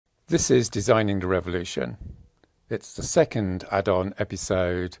This is Designing the Revolution. It's the second add-on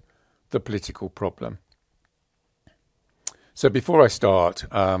episode, The Political Problem. So before I start,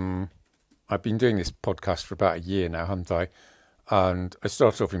 I've been doing this podcast for about a year now, haven't I? And I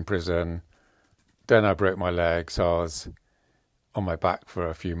started off in prison, then I broke my leg, so I was on my back for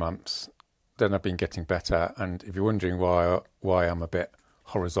a few months. Then I've been getting better, and if you're wondering why I'm a bit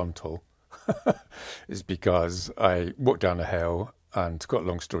horizontal, it's because I walked down a hill, and to cut a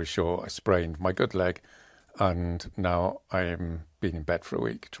long story short, I sprained my good leg, and now I'm been in bed for a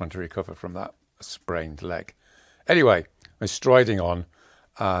week trying to recover from that sprained leg. Anyway, I'm striding on,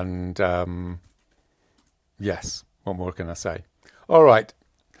 and yes, what more can I say? All right,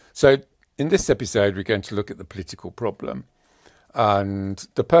 so in this episode, we're going to look at the political problem. And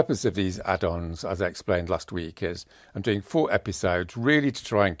the purpose of these add-ons, as I explained last week, is I'm doing 4 episodes really to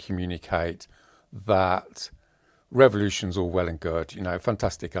try and communicate that revolution's all well and good,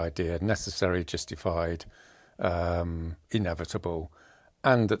 fantastic idea, necessary, justified, inevitable.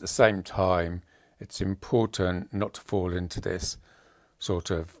 And at the same time, it's important not to fall into this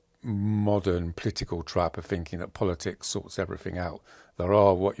sort of modern political trap of thinking that politics sorts everything out. There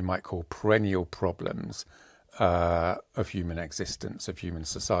are what you might call perennial problems of human existence, of human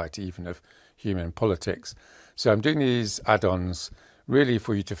society, even of human politics. So I'm doing these add-ons really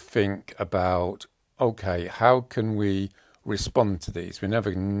for you to think about, okay, how can we respond to these? I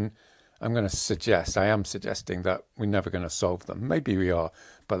am suggesting that we're never going to solve them. Maybe we are,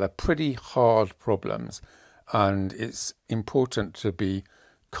 but they're pretty hard problems. And it's important to be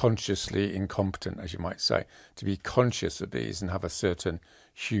consciously incompetent, as you might say, to be conscious of these and have a certain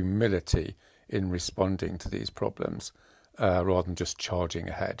humility in responding to these problems, rather than just charging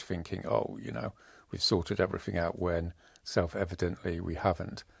ahead thinking, we've sorted everything out when self-evidently we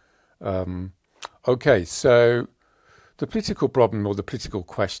haven't. Okay, so the political problem or the political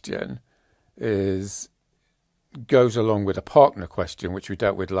question goes along with a partner question, which we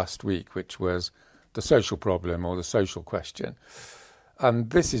dealt with last week, which was the social problem or the social question. And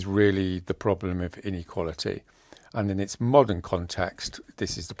this is really the problem of inequality. And in its modern context,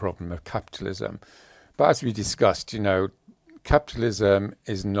 this is the problem of capitalism. But as we discussed, capitalism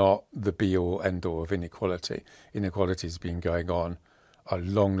is not the be-all, end-all of inequality. Inequality has been going on a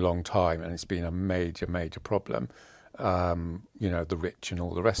long, long time, and it's been a major, major problem, the rich and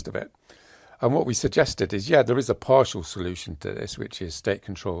all the rest of it. And what we suggested is, there is a partial solution to this, which is state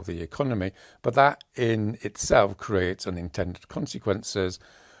control of the economy, but that in itself creates unintended consequences.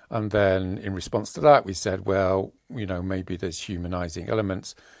 And then in response to that, we said, maybe there's humanizing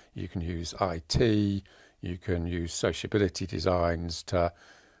elements. You can use IT, you can use sociability designs to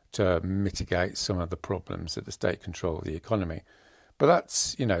mitigate some of the problems of the state control of the economy. But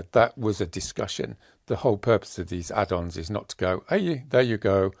that's, that was a discussion. The whole purpose of these add-ons is not to go, hey, there you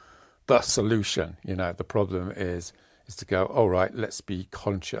go, the solution. The problem is to go, all right, let's be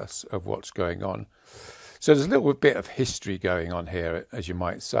conscious of what's going on. So there's a little bit of history going on here, as you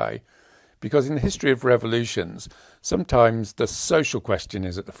might say, because in the history of revolutions, sometimes the social question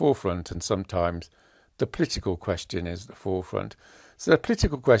is at the forefront and sometimes the political question is at the forefront. So the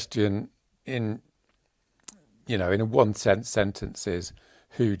political question in a one sentence is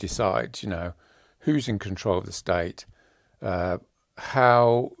who decides, who's in control of the state,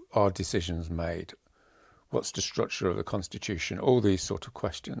 how are decisions made, what's the structure of the constitution, all these sort of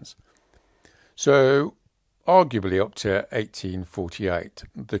questions. So arguably up to 1848,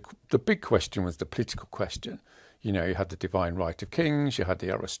 the big question was the political question. You had the divine right of kings, you had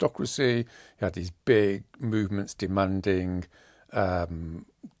the aristocracy, you had these big movements demanding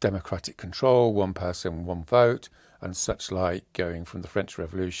democratic control, one person, one vote, and such like, going from the French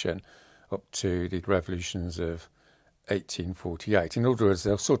Revolution up to the revolutions of 1848. In other words,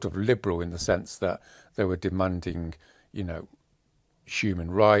 they were sort of liberal in the sense that they were demanding,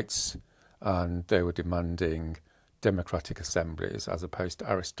 human rights, and they were demanding democratic assemblies as opposed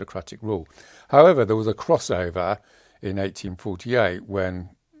to aristocratic rule. However, there was a crossover in 1848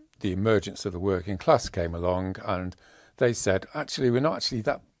 when the emergence of the working class came along, and they said, actually, we're not actually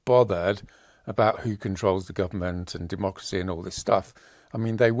that bothered about who controls the government and democracy and all this stuff. I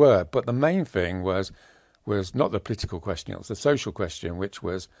mean, they were, but the main thing was not the political question, it was the social question, which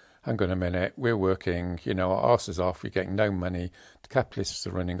was, hang on a minute, we're working, our arses off, we're getting no money, the capitalists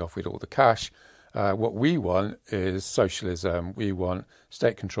are running off with all the cash. What we want is socialism, we want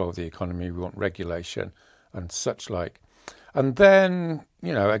state control of the economy, we want regulation and such like. And then,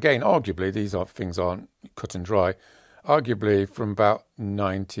 again, arguably, things aren't cut and dry. Arguably, from about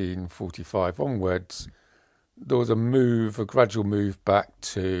 1945 onwards, there was a gradual move back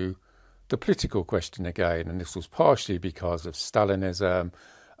to the political question again, and this was partially because of Stalinism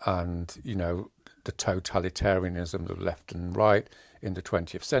and, you know, the totalitarianism of left and right in the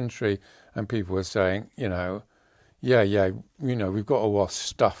 20th century. And people were saying, you know, yeah, you know, we've got all our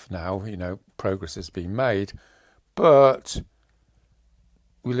stuff now, you know, progress has been made, but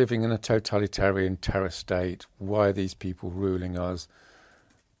we're living in a totalitarian terror state. Why are these people ruling us?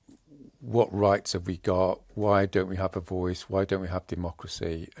 What rights have we got? Why don't we have a voice? Why don't we have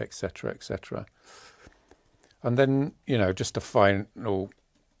democracy, etc., etc.? And then, you know, just a final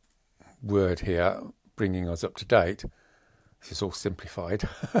word here, bringing us up to date, this is all simplified,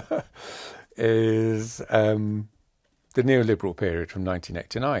 is the neoliberal period from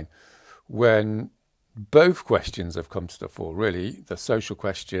 1989, when both questions have come to the fore, really. The social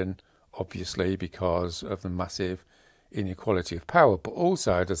question, obviously, because of the massive inequality of power, but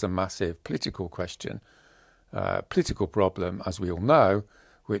also there's a massive political question, political problem, as we all know,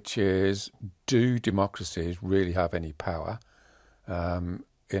 which is, do democracies really have any power in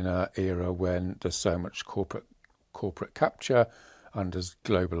an era when there's so much corporate capture and there's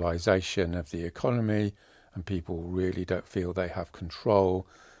globalization of the economy and people really don't feel they have control,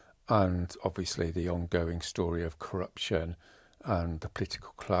 and obviously the ongoing story of corruption and the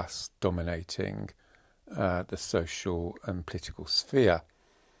political class dominating the social and political sphere.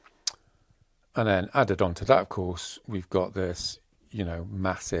 And then added on to that, of course, we've got this, you know,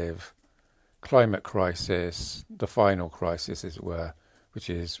 massive climate crisis, the final crisis, as it were, which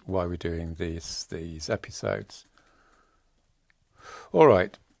is why we're doing these episodes. All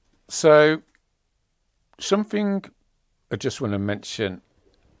right, so something I just want to mention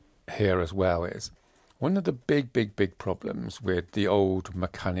here as well is one of the big problems with the old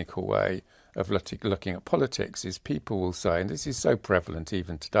mechanical way of looking at politics is people will say, and this is so prevalent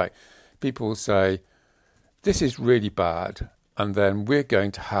even today, people will say, this is really bad, and then we're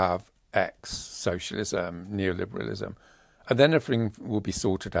going to have X, socialism, neoliberalism, and then everything will be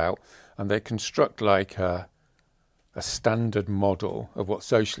sorted out, and they construct like a standard model of what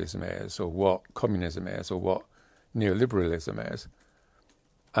socialism is, or what communism is, or what neoliberalism is,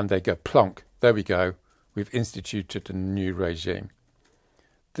 and they go plonk, there we go, we've instituted a new regime.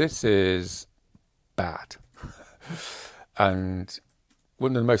 This is bad. And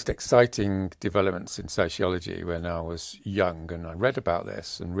one of the most exciting developments in sociology when I was young and I read about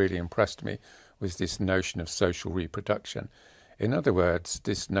this and really impressed me was this notion of social reproduction. In other words,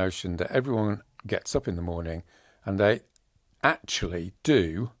 this notion that everyone gets up in the morning and they actually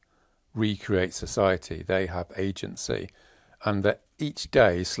do recreate society. They have agency, and that each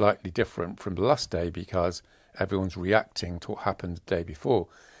day is slightly different from the last day because everyone's reacting to what happened the day before.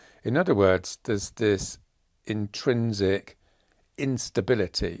 In other words, there's this intrinsic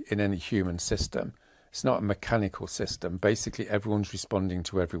instability in any human system. It's not a mechanical system. Basically, everyone's responding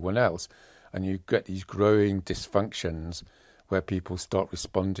to everyone else, and you get these growing dysfunctions where people start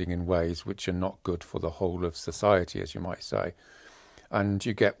responding in ways which are not good for the whole of society, as you might say. And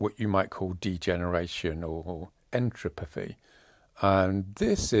you get what you might call degeneration or entropy. And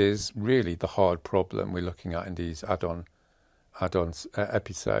this is really the hard problem we're looking at in these add-on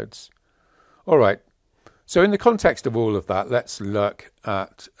episodes. All right. So in the context of all of that, let's look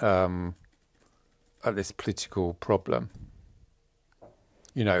at this political problem.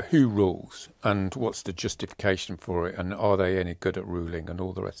 You know, who rules and what's the justification for it, and are they any good at ruling and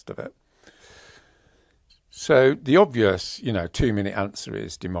all the rest of it. So the obvious, 2-minute answer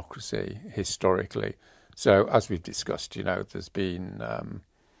is democracy historically. So as we've discussed, there's been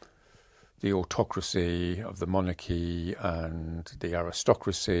the autocracy of the monarchy and the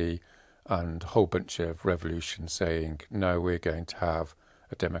aristocracy and a whole bunch of revolutions saying, no, we're going to have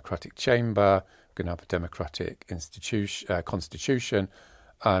a democratic chamber, we're going to have a democratic constitution,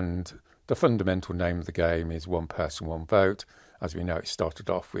 and the fundamental name of the game is one person, one vote. As we know, it started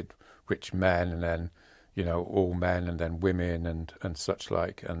off with rich men and then, all men and then women and such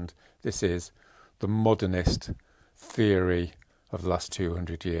like. And this is the modernist theory of the last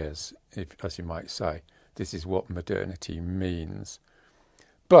 200 years, as you might say. This is what modernity means.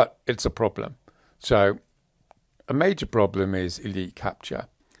 But it's a problem. So a major problem is elite capture.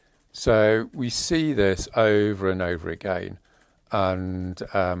 So we see this over and over again. And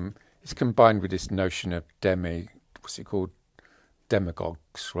it's combined with this notion of demagogues,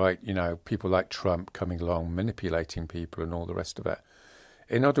 right? People like Trump coming along, manipulating people and all the rest of it.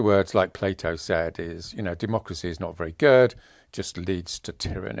 In other words, like Plato said, is, democracy is not very good, just leads to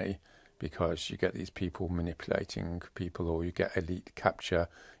tyranny because you get these people manipulating people, or you get elite capture,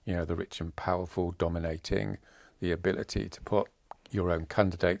 the rich and powerful dominating the ability to put your own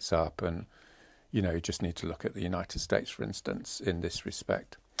candidates up. And, you just need to look at the United States, for instance, in this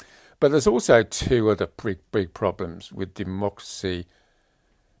respect. But there's also two other big problems with democracy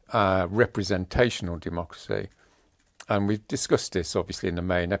representational democracy. And we've discussed this obviously in the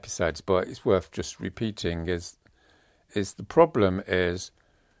main episodes, but it's worth just repeating, is the problem is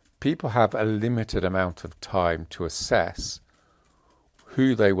people have a limited amount of time to assess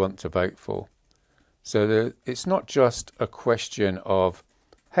who they want to vote for. So it's not just a question of,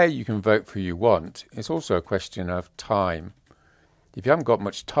 hey, you can vote for who you want. It's also a question of time. If you haven't got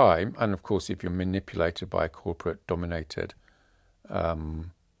much time, and of course if you're manipulated by a corporate-dominated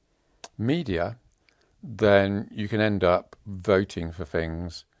media, then you can end up voting for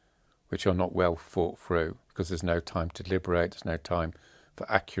things which are not well thought through because there's no time to deliberate, there's no time for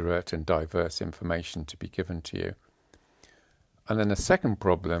accurate and diverse information to be given to you. And then the second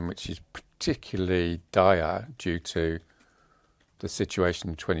problem, which is particularly dire due to the situation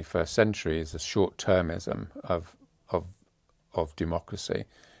in the 21st century, is the short-termism of democracy.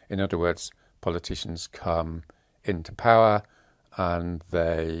 In other words, politicians come into power and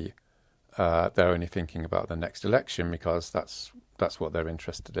they're only thinking about the next election because that's what they're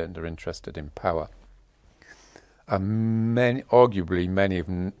interested in. They're interested in power. And arguably many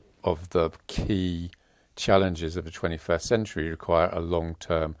of the key challenges of the 21st century require a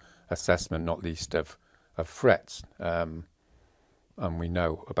long-term assessment, not least of threats. And we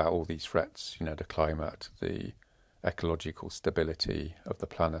know about all these threats, the climate, the ecological stability of the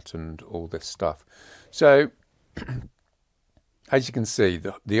planet and all this stuff. So as you can see,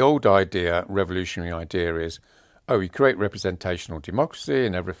 the old idea, revolutionary idea is, we create representational democracy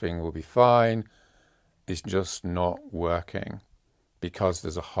and everything will be fine. It's just not working because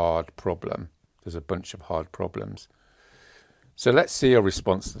there's a hard problem. There's a bunch of hard problems. So let's see a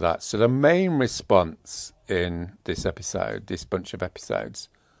response to that. So the main response in this episode, this bunch of episodes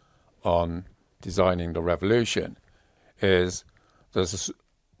on designing the revolution, is there's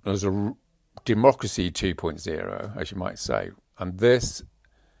a democracy 2.0, as you might say. And this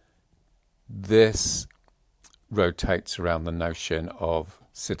rotates around the notion of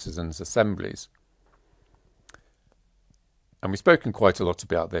citizens' assemblies. And we've spoken quite a lot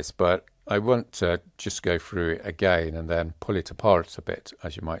about this, but I want to just go through it again and then pull it apart a bit,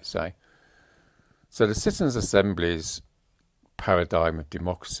 as you might say. So the citizens' assemblies paradigm of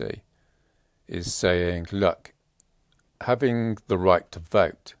democracy is saying, look, having the right to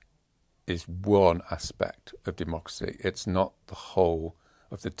vote is one aspect of democracy. It's not the whole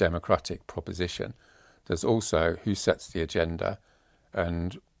of the democratic proposition. There's also who sets the agenda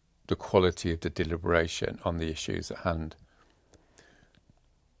and the quality of the deliberation on the issues at hand.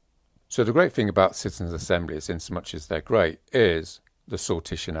 So the great thing about citizens' assemblies, in so much as they're great, is the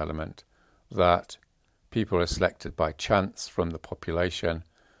sortition element, that people are selected by chance from the population,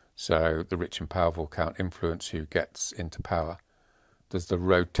 so the rich and powerful can't influence who gets into power. There's the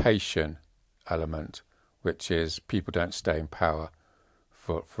rotation element, which is people don't stay in power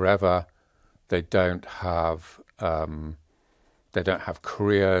forever. They don't have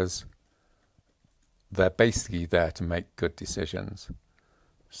careers. They're basically there to make good decisions.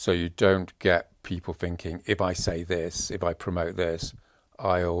 So you don't get people thinking, if I say this, if I promote this,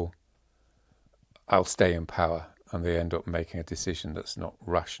 I'll stay in power, and they end up making a decision that's not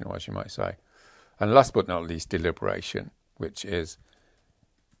rational, as you might say. And last but not least, deliberation, which is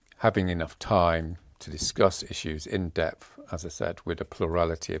having enough time to discuss issues in depth, as I said, with a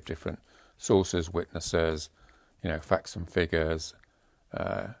plurality of different sources, witnesses, facts and figures,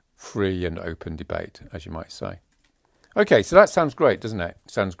 free and open debate, as you might say. Okay, so that sounds great, doesn't it?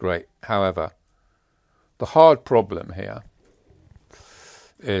 Sounds great. However, the hard problem here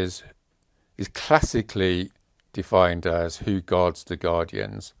is classically defined as who guards the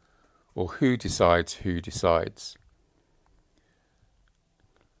guardians, or who decides who decides.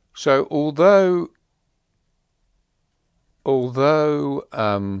 So although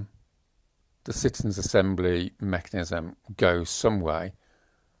the Citizens' Assembly mechanism goes some way,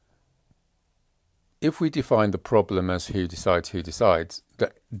 if we define the problem as who decides,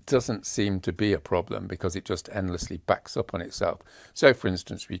 that doesn't seem to be a problem because it just endlessly backs up on itself. So, for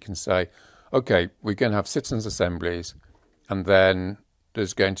instance, we can say, okay, we're going to have citizens' assemblies, and then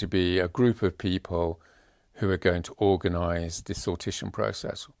there's going to be a group of people who are going to organise this sortition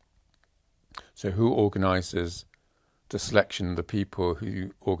process. So who organises the selection of the people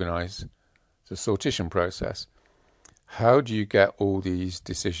who organise the sortition process? How do you get all these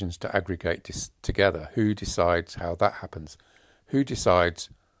decisions to aggregate together? Who decides how that happens? Who decides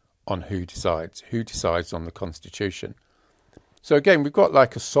on who decides? Who decides on the constitution? So again, we've got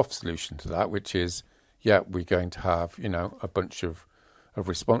like a soft solution to that, which is, we're going to have, a bunch of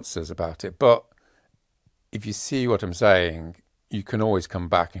responses about it. But if you see what I'm saying, you can always come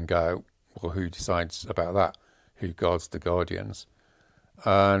back and go, well, who decides about that? Who guards the guardians?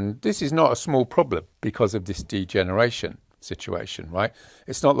 And this is not a small problem because of this degeneration situation, right?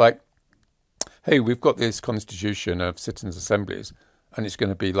 It's not like, hey, we've got this constitution of citizens' assemblies and it's going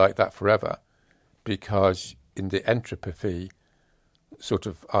to be like that forever, because in the entropy sort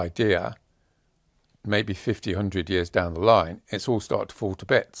of idea, maybe 50, 100 years down the line, it's all started to fall to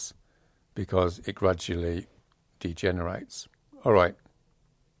bits because it gradually degenerates. All right.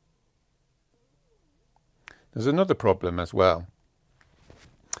 There's another problem as well,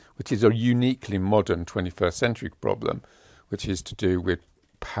 which is a uniquely modern 21st century problem, which is to do with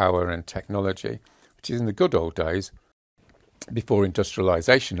power and technology, which is in the good old days, before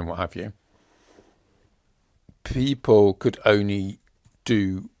industrialization and what have you, people could only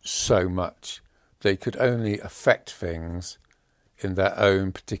do so much. They could only affect things in their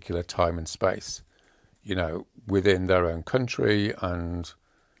own particular time and space, you know, within their own country and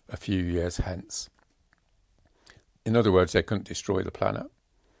a few years hence. In other words, they couldn't destroy the planet,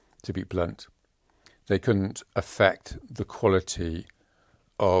 to be blunt. They couldn't affect the quality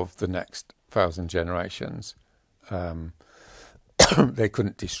of the next 1,000 generations. They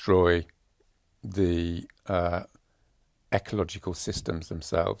couldn't destroy the ecological systems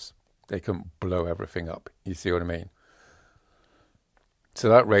themselves. They couldn't blow everything up. You see what I mean? So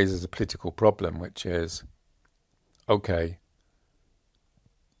that raises a political problem, which is, okay,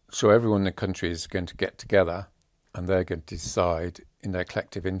 so everyone in the country is going to get together and they're going to decide in their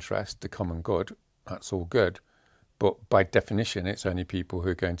collective interest the common good. That's all good. But by definition, it's only people who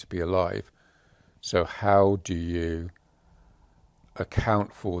are going to be alive. So how do you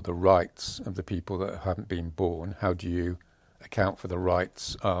account for the rights of the people that haven't been born? How do you account for the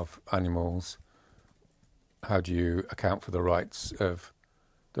rights of animals? How do you account for the rights of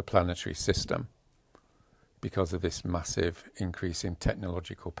the planetary system because of this massive increase in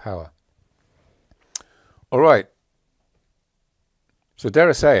technological power? All right. So dare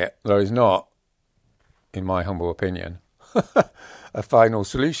I say it, there is not, in my humble opinion, a final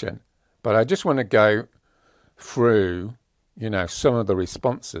solution. But I just want to go through, you know, some of the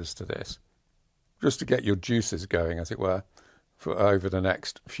responses to this, just to get your juices going, as it were, for over the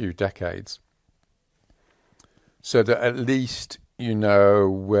next few decades, so that at least you know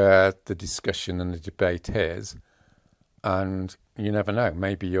where the discussion and the debate is, and you never know,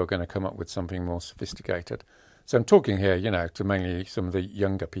 maybe you're going to come up with something more sophisticated. So I'm talking here, you know, to mainly some of the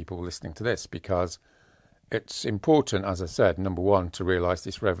younger people listening to this, because it's important, as I said, number one, to realise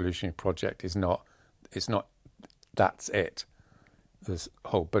this revolutionary project is not, that's it. There's a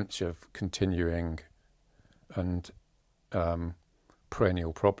whole bunch of continuing and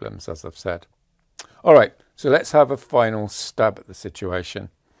perennial problems, as I've said. All right, so let's have a final stab at the situation.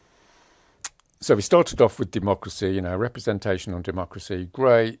 So we started off with democracy, you know, representational democracy,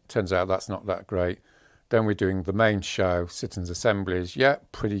 great. Turns out that's not that great. Then we're doing the main show, citizens' assemblies. Yeah,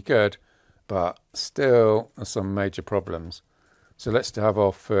 pretty good, but still some major problems. So let's have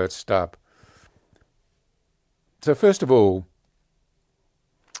our third stab. So first of all,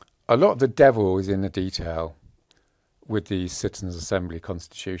 a lot of the devil is in the detail with these citizens' assembly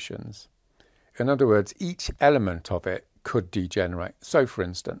constitutions. In other words, each element of it could degenerate. So, for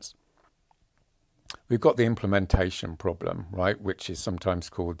instance, we've got the implementation problem, right, which is sometimes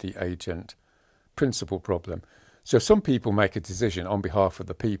called the agent principle problem. So some people make a decision on behalf of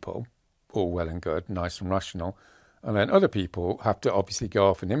the people, all well and good, nice and rational, and then other people have to obviously go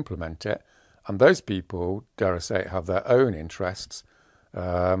off and implement it, and those people, dare I say, have their own interests,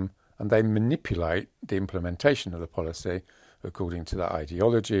 and they manipulate the implementation of the policy according to their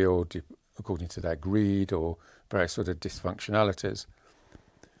ideology or according to their greed or various sort of dysfunctionalities.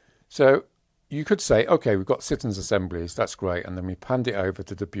 So you could say, okay, we've got citizens' assemblies, that's great, and then we hand it over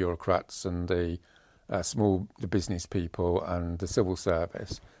to the bureaucrats and the business people and the civil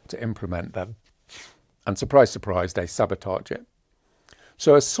service to implement them. And surprise, surprise, they sabotage it.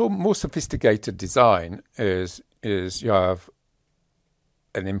 So a more sophisticated design is you have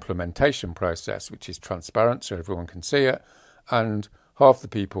an implementation process which is transparent so everyone can see it, and half the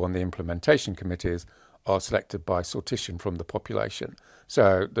people on the implementation committees are selected by sortition from the population.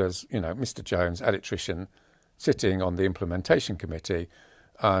 So there's, you know, Mr. Jones, electrician, sitting on the implementation committee,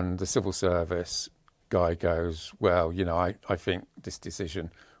 and the civil service guy goes, well, you know, I think this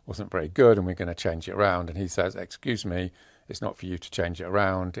decision wasn't very good and we're going to change it around. And he says, excuse me, it's not for you to change it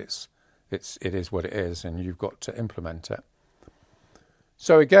around. It is what it is, and you've got to implement it.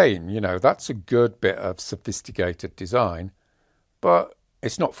 So again, you know, that's a good bit of sophisticated design, but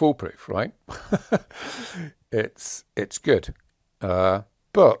it's not foolproof, right? It's good.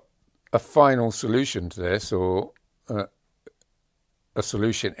 But a final solution to this, or a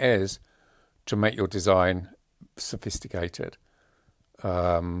solution, is to make your design sophisticated.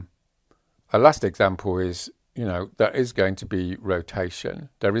 A last example is, there is going to be rotation.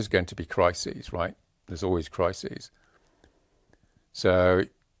 There is going to be crises, right? There's always crises. So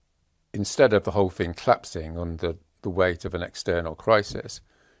instead of the whole thing collapsing under the weight of an external crisis,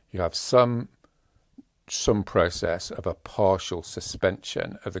 you have some process of a partial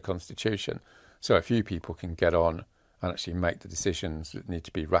suspension of the constitution. So a few people can get on and actually make the decisions that need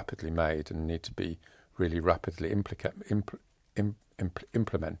to be rapidly made and need to be really rapidly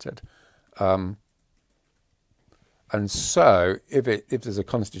implemented. And so if there's a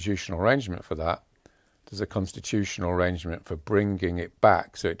constitutional arrangement for that, there's a constitutional arrangement for bringing it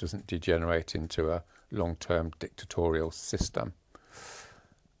back so it doesn't degenerate into a long-term dictatorial system.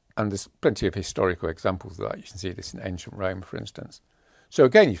 And there's plenty of historical examples of that. You can see this in ancient Rome, for instance. So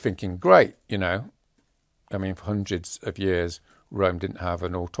again, you're thinking, great, for hundreds of years, Rome didn't have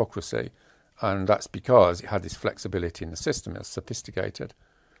an autocracy. And that's because it had this flexibility in the system. It was sophisticated.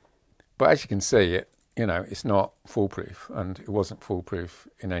 But as you can see, it's not foolproof. And it wasn't foolproof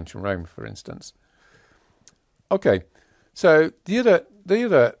in ancient Rome, for instance. Okay, so the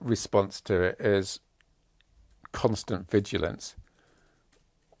other response to it is constant vigilance,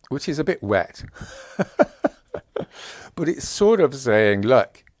 which is a bit wet. But it's sort of saying,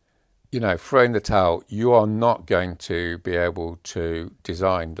 look, throwing the towel, you are not going to be able to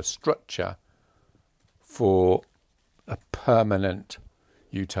design the structure for a permanent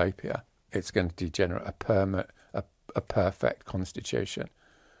utopia. It's going to degenerate a perfect constitution.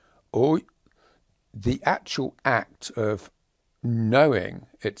 Or the actual act of knowing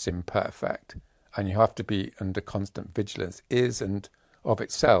it's imperfect, and you have to be under constant vigilance, is and of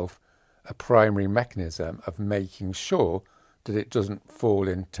itself a primary mechanism of making sure that it doesn't fall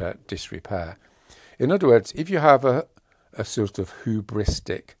into disrepair. In other words, if you have a sort of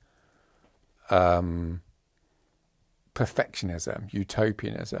hubristic perfectionism,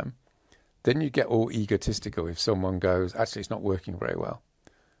 utopianism, then you get all egotistical if someone goes, actually, it's not working very well.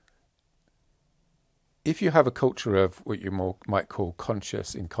 If you have a culture of what you might call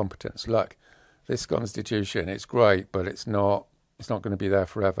conscious incompetence, look, this constitution, it's great, but it's not going to be there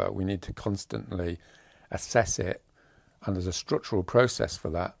forever. We need to constantly assess it, and there's a structural process for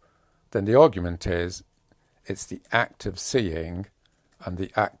that. Then the argument is it's the act of seeing and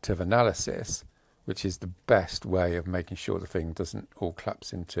the act of analysis which is the best way of making sure the thing doesn't all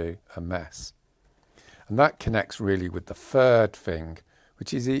collapse into a mess. And that connects really with the third thing,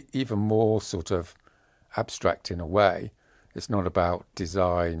 which is even more sort of abstract in a way. It's not about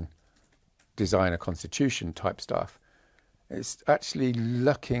design a constitution type stuff. It's actually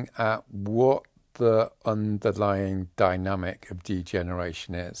looking at what the underlying dynamic of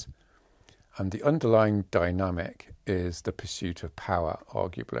degeneration is. And the underlying dynamic is the pursuit of power,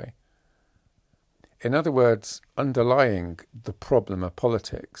 arguably. In other words, underlying the problem of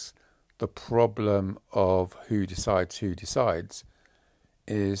politics, the problem of who decides,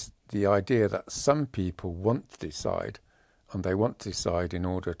 is the idea that some people want to decide, and they want to decide in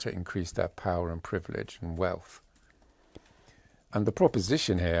order to increase their power and privilege and wealth. And the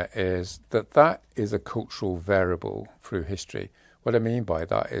proposition here is that that is a cultural variable through history. What I mean by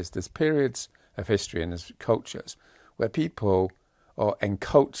that is there's periods of history and there's cultures where people are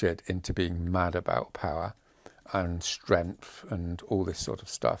encultured into being mad about power and strength and all this sort of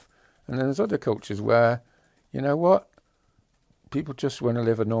stuff. And then there's other cultures where, you know what, people just want to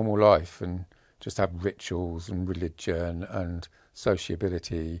live a normal life and just have rituals and religion and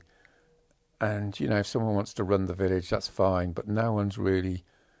sociability. And, you know, if someone wants to run the village, that's fine, but no one's really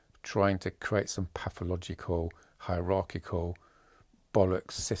trying to create some pathological, hierarchical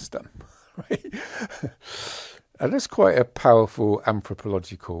bollocks system, right? And that's quite a powerful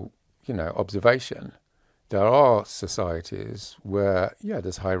anthropological, observation. There are societies where,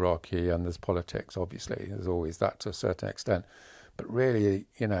 there's hierarchy and there's politics, obviously. There's always that to a certain extent. But really,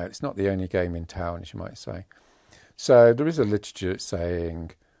 it's not the only game in town, as you might say. So there is a literature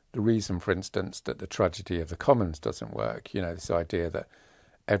saying the reason, for instance, that the tragedy of the commons doesn't work, this idea that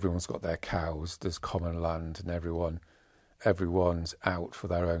everyone's got their cows, there's common land, and everyone's out for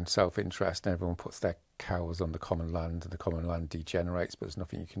their own self-interest, and everyone puts their cows on the common land, and the common land degenerates, but there's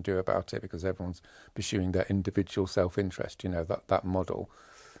nothing you can do about it because everyone's pursuing their individual self-interest, that model.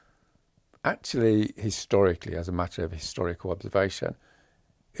 Actually, historically, as a matter of historical observation,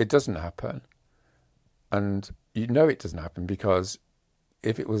 it doesn't happen. And it doesn't happen because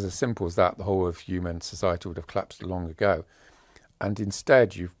if it was as simple as that, the whole of human society would have collapsed long ago. And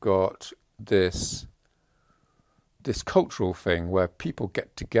instead, you've got this cultural thing where people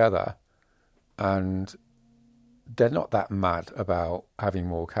get together and they're not that mad about having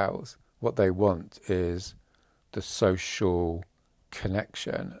more cows. What they want is the social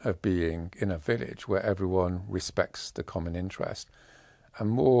connection of being in a village where everyone respects the common interest. And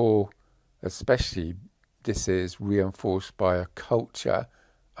more especially, this is reinforced by a culture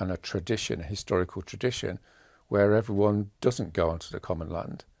and a tradition, a historical tradition, where everyone doesn't go onto the common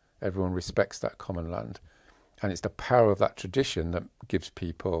land. Everyone respects that common land. And it's the power of that tradition that gives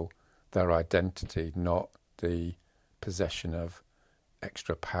people their identity, not the possession of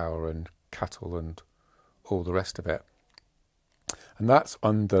extra power and cattle and all the rest of it. And that's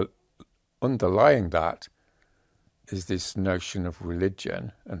underlying that is this notion of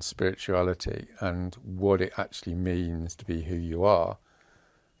religion and spirituality and what it actually means to be who you are.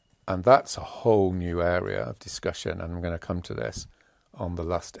 And that's a whole new area of discussion, and I'm going to come to this on the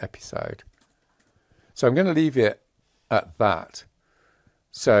last episode. So I'm going to leave it at that.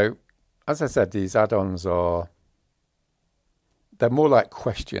 So, as I said, these add-ons they're more like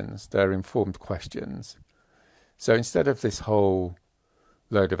questions. They're informed questions. So instead of this whole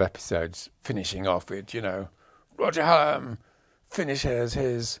load of episodes finishing off with, Roger Hallam finishes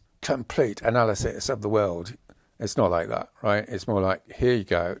his complete analysis of the world, it's not like that, right? It's more like, here you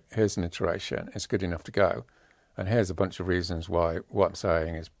go, here's an iteration, it's good enough to go. And here's a bunch of reasons why what I'm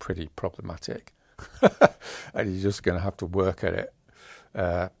saying is pretty problematic. And you're just going to have to work at it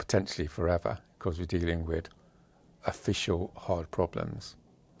potentially forever, because we're dealing with official hard problems.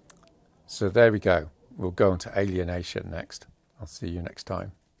 So there we go. We'll go on to alienation next. I'll see you next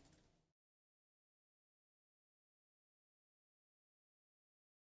time.